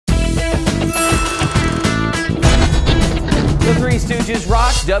Stooges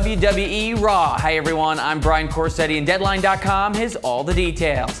rock WWE Raw. Hi everyone, I'm Brian Corsetti and Deadline.com has all the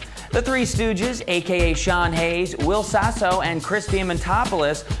details. The Three Stooges, aka Sean Hayes, Will Sasso, and Chris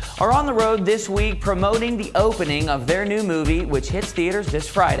Diamantopoulos are on the road this week promoting the opening of their new movie, which hits theaters this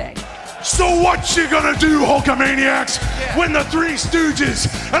Friday. So what you gonna do, Hulkamaniacs, when the Three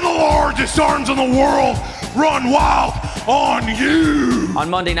Stooges and the largest arms in the world run wild on you? On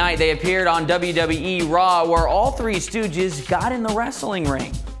Monday night, they appeared on WWE Raw, where all Three Stooges got in the wrestling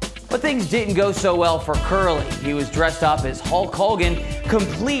ring. But things didn't go so well for Curley. He was dressed up as Hulk Hogan,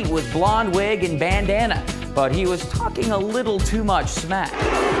 complete with blonde wig and bandana, but he was talking a little too much smack.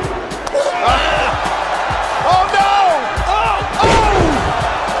 Oh no! Oh!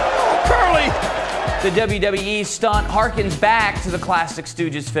 Curley! The WWE stunt harkens back to the classic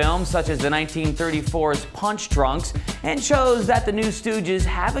Stooges films, such as the 1934's Punch Drunks, and shows that the new Stooges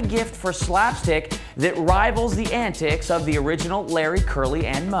have a gift for slapstick that rivals the antics of the original Larry, Curly,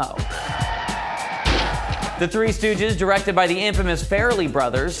 and Moe. The Three Stooges, directed by the infamous Farrelly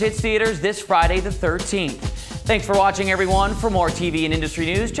brothers, hits theaters this Friday the 13th. Thanks for watching, everyone. For more TV and industry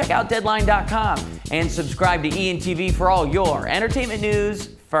news, check out Deadline.com and subscribe to ENTV for all your entertainment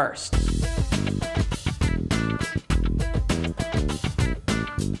news first.